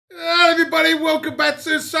everybody, welcome back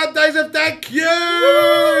to Sundays of Dad3.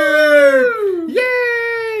 Yeah,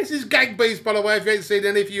 this is Gang Beast, by the way, if you ain't seen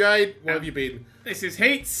any, if you ain't, where have you been? This is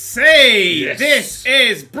Heat C. Yes. This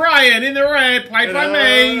is Brian in the red, played by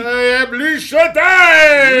me. I am Lucia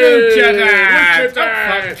Dad. Lucia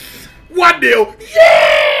Dad. 1-0. Yeah!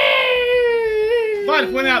 I'd like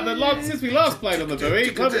to point out that since we last played on the buoy,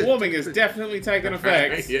 global warming has definitely taken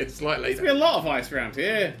effect. Yeah, slightly. There's been a lot of ice around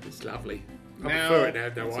here. It's lovely. I Now, prefer it now,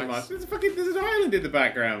 no so ice. there's an island in the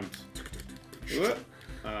background.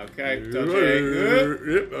 Okay,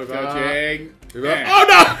 dodging. Dodging. Yeah. Oh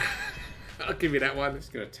no! I'll give you that one.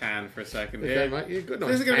 Just gonna tan for a second Okay, here. mate. Yeah, good.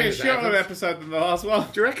 This is gonna be a shorter episode than the last one.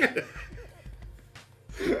 Do you reckon?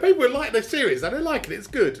 People like the series. They like it. It's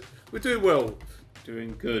good. We're doing well.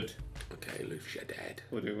 Doing good. Okay, Lucia Dad.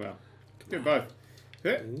 We're doing well. Doing both.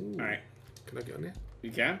 Good. Alright. Can I get on there?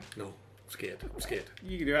 You can? No. I'm scared. I'm scared.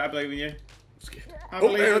 You can do it. I believe in you. I'm scared. I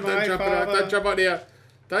believe in my don't jump father. out. Don't jump out there.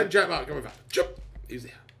 Don't jump out. Come on, back. Jump. Who's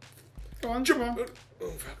there? Go on, Jump. come on. Oh,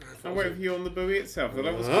 fuck. I'm waiting for you on the buoy itself. The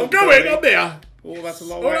level's I'm called going. buoy. I'm there. Oh, that's a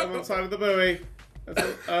long way on one side of the buoy.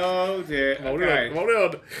 Oh dear. Hold Okay. on. Hold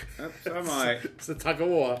on. So am I. It's a tug of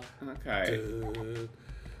war. Okay. Dun,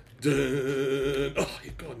 dun. Oh,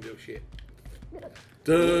 you've gone, little shit.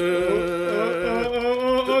 Dun.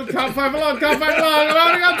 Oh, can't find along, can't find along. I'm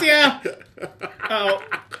holding on to you. Oh.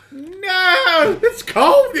 No! It's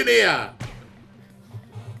cold in here.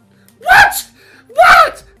 What?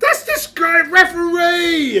 What? That's this great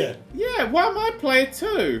referee. Yeah, why am I player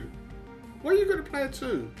 2? Why are you going to play it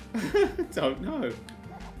too? Don't know.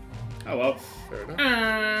 Oh well. Fair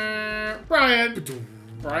enough. Brian.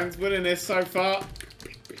 Brian's winning this so far.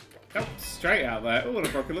 Oh, straight out there. Oh, I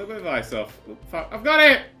broke a little bit of ice off. Oh, fuck. I've got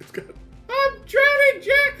it! It's good. I'm drowning,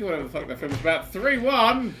 Jack! Whatever the fuck that film's about.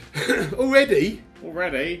 3-1. Already?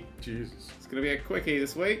 Already. Jesus. It's going to be a quickie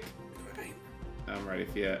this week. Ready? I'm ready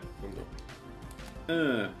for you. I'm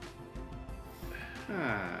not.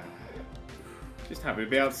 Just happy to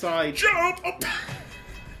be outside. Jump! Up.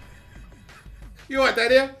 You alright,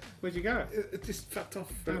 Daddy? Where'd you go? It just fucked off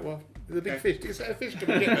for a little while. There's a big Okay. fish. Is that a fish?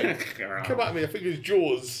 Come and get me. Come at me. I think it's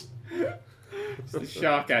Jaws. The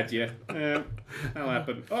shark had you. That'll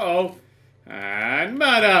happen. Uh-oh. And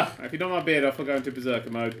murder! If you knock my beard off, I'll go into berserker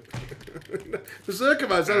mode. Berserker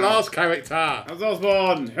mode's the last character. That was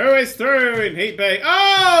Osborne. Who is through in Heat Bay?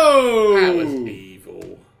 Oh! That was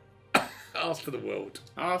evil. Ask for the world.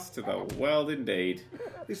 Ask to the world indeed.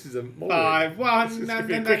 This is a 5-1. This is gonna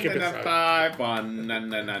be a quick episode.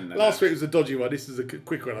 5-1. Last week was a dodgy one. This is a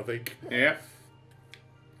quick one, I think. Yeah.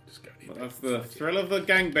 Just go Well, that's the thrill of the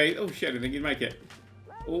gang bait. Oh shit, I didn't think you'd make it.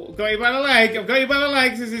 Oh, got you by the leg. I've got you by the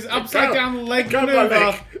legs. This is upside down leg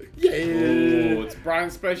maneuver. Yeah. Oh, it's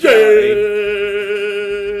Brian's speciality.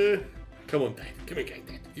 Yeah. Come on, Dad. Come here, Gang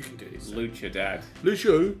Dad. You can do this. Lucha Dad.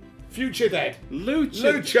 Lucio. Future Dad.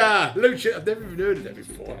 Lucha. Lucha. I've never even heard of that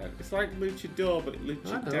before. Dad. It's like Luchador, but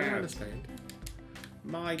Lucha I Dad. understand.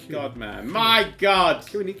 My God, man. My God.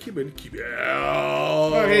 Come in, keep in.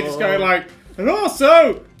 Oh, he's just going like, and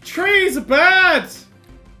also, trees are bad.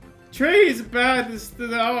 Trees are bad. This is the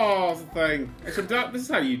thing. This is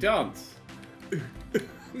how you dance.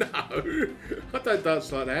 No, I don't dance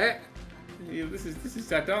like that. Yeah, this is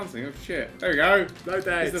Dad dancing. Oh shit! There we go. No,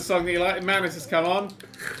 Dad. This is the song that you like. Madness has come on.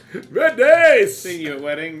 Madness. Seen you at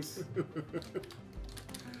weddings.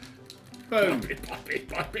 Boom.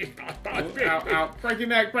 Ow, ow. Break your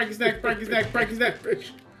neck. Break his neck. Break his neck. Break his neck.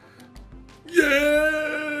 Yeah.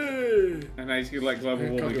 And now he's gonna let global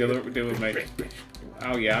warming deal with me.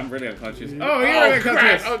 Oh yeah, I'm really unconscious. Oh, Oh, you're really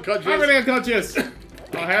unconscious. unconscious. I'm really unconscious.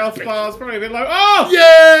 My health bar's probably a bit low. Oh!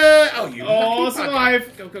 Yeah. Oh, you. Oh, lucky bugger.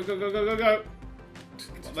 survive. Go, go, go, go, go, go, go.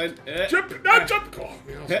 Come on then. Jump. No, jump. Oh,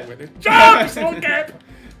 my arsehole went in. Jump. Soul gap.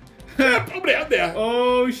 Jump. I'm out there.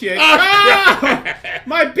 Oh shit. Oh, Ah!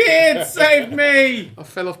 My beard saved me. I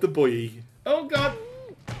fell off the buoy. Oh god.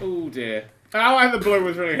 Oh dear. Oh, and the blue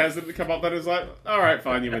was really hesitant to come up. Then it was like, alright,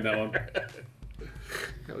 fine, you win that one.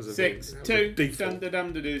 That was a 6-2. default.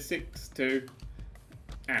 Dum 6-2.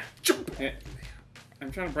 Ah. Jump. Yeah.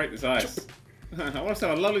 I'm trying to break this ice. I want to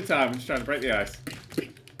have a lovely time. I'm just trying to break the ice.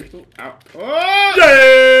 Ooh, ow. Oh!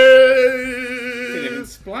 Didn't even Yes.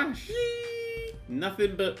 splash.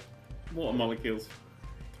 Nothing but water molecules.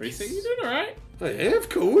 3-6. You doing alright? Oh, yeah, of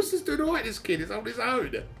course. He's doing alright, this kid. He's on his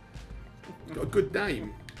own. Got a good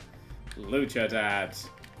name. Lucha Dad.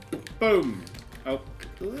 Boom. Oh.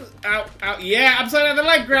 Ow. Ow. Yeah, upside down the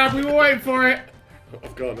leg grab. We were waiting for it.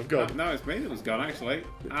 I've gone. No, it's me that was gone, actually.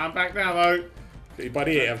 I'm back now, though. got your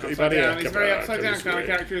buddy here. I've got your buddy down. here. He's very upside down kind of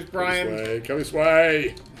character is Brian. Come this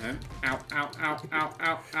way. Ow, ow, ow, ow,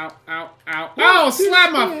 ow, ow, ow, ow. Oh,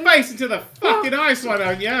 slam my face into the fucking ice, why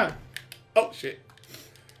don't ya? Oh, shit.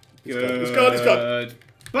 Good. It's gone.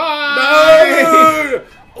 Bye! No!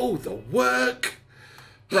 Oh, the work.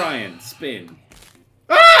 Brian, spin.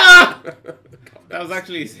 Ah! That was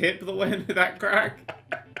actually his hip that went into that crack.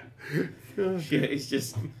 Shit, he's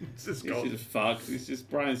just gone. He's just fucked.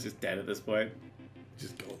 Brian's just dead at this point.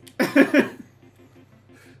 Just gone.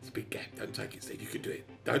 It's a big gap. Don't take it, Steve. You can do it.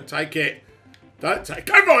 Don't take it. Don't take it.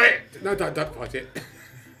 Go for it! No, don't fight it.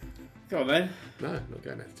 Come on then. No, not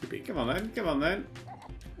going there. It's too big. Come on then.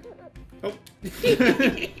 Oh.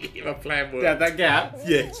 My plan worked. Yeah, that gap.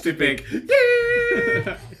 Yeah, it's too big.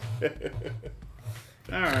 Yeah!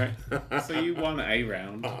 Alright. So you won a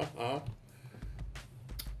round.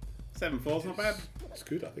 7-4's not bad. It's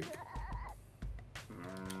good, I think.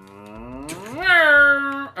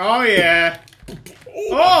 Oh yeah!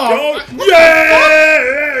 Oh! Yeah!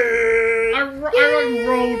 I like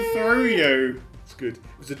rolled through you. It's good. It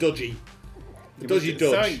was a dodgy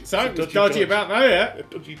dodge. Something was dodgy about that. A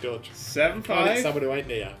dodgy dodge. 7-5. Someone who ain't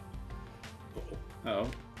there. Uh-oh.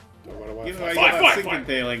 Don't run away. You know, you got that sinking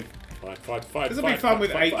feeling. Fight. This will be fun with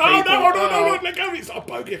 8 people. Oh no! Let go! It's not a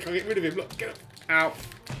bogey. I can't get rid of him. Look, get up.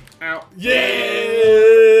 Ow. Yes!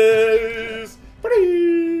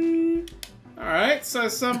 Alright, so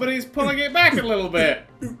somebody's pulling it back a little bit.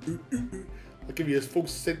 I'll give you a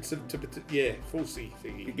false sense of falsy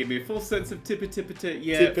thingy. You give me a full sense of tipper,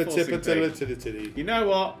 yeah, Tipper. You know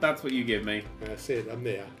what? That's what you give me. That's it, I'm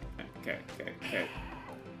there. Okay.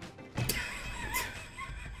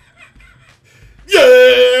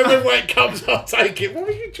 Yeah! When weight comes, I'll take it. What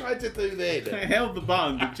were you trying to do then? I held the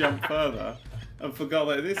button to jump further and forgot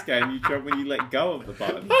that in this game you jump when you let go of the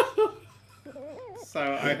button. So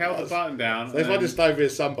I held the button down. So if I just stay over here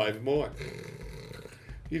sunbathing more,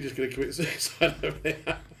 you're just going to commit suicide over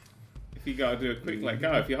there. If you got to do a quick let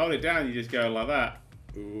go, if you hold it down, you just go like that.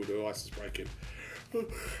 Ooh, the ice is breaking.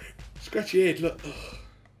 Scratch your head, look.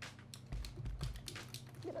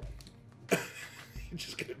 You're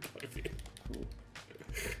just going to dive in.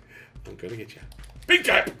 I'm going to get you. Big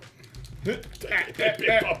gap! Big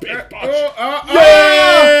pop. Yeah!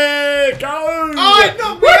 Go! Oh, it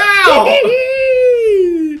knocked me out!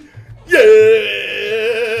 Yeah!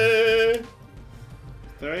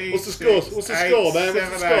 3, What's the score? What's the score, man?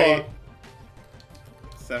 What's the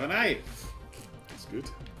score? 7-8. That's good.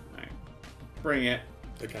 Right. Bring it.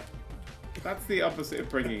 Okay. That's the opposite of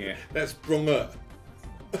bringing it. That's brunger.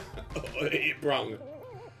 It brung.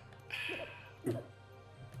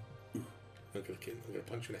 I'm gonna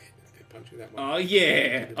punch you in the head. I'm gonna punch you that way.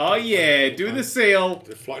 Oh yeah. Do the seal.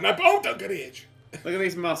 No, oh, don't go to the edge. Look at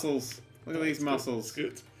these muscles. Look at these muscles. It's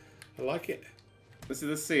good. I like it. This is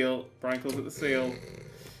the seal. Brian calls it the seal.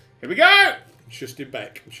 Here we go! Just him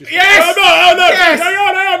back. Yes! Oh, no! Yes! Hang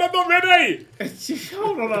on! I'm not ready!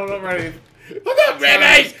 Hold on, I'm not ready. I'm not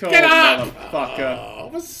ready! Get up! Motherfucker. Oh, I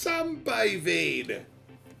was sunbathing.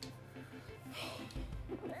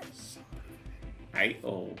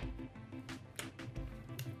 8-all.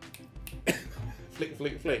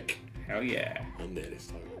 Flick. Hell yeah. I'm there this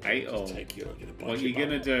time. 8-all. Take you. I'm gonna bite What are your you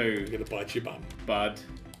gonna bum. do? I'm gonna bite your bum. Bud.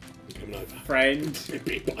 I'm coming over. Friend.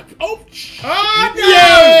 Oh! Oh no!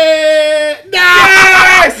 Yeah! No!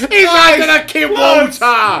 Yes! He's under the Kim Walter!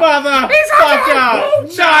 Motherfucker!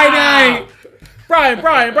 9-8!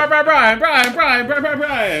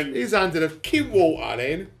 Brian! He's under the Kim Walter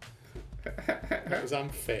then. That was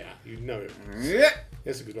unfair. You know it.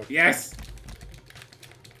 That's a good one. Yes!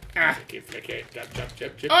 Flick it. Jump.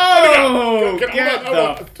 Oh! Get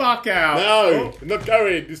the fuck out! No, I'm not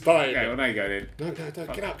going this time. Okay, well now you go in. No, get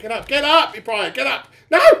up, you Brian, get up.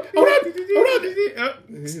 No, hold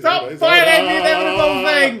on. Stop fighting the inevitable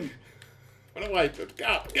thing! Run away, get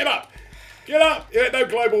up. No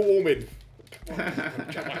global warming.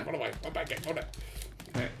 Run away, run back, hold on.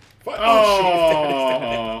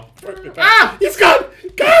 Oh! Ah! He's gone!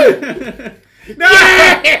 Go! No!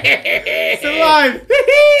 Still alive!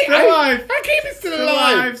 I keep it still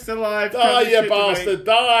alive! Still alive! Die, you bastard,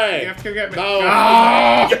 die! You have to go get me. No!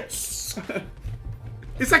 Oh! Yes!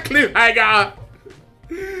 It's a cliffhanger!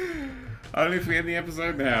 Only if we end the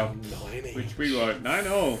episode now. 9 Which we won't.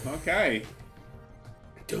 9-all. Okay.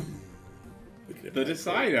 The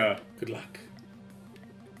decider. Good luck.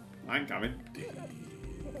 I'm coming.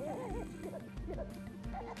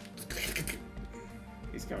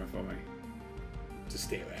 He's coming for me. Just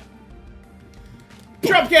stare out.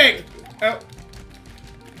 Drop kick! Oh.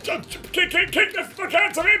 Kick the fuck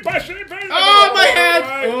out of him! Bash it! Oh, my head!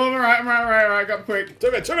 Oh, I'm alright. Got quick.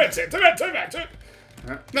 2 minutes.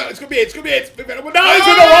 No, it's gonna be it. It's gonna be it. No, it's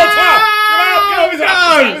with the water. Come on,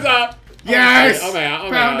 go. It's up. Yes. I'm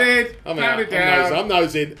out. Pounded. I'm Pounded out. down. I'm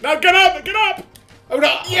nosing. No, get up. Get up. Oh,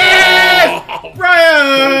 no. Yes! Oh,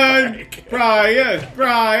 Brian!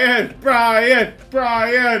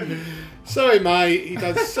 Brian! Sorry, mate. He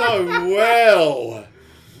does so well.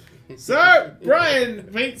 So, Brian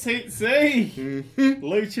beats Heat C.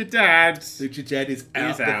 Lucha Dad. Lucha Dad is out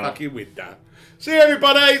He's the out. fucking window. See you,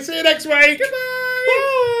 everybody. See you next week. Goodbye!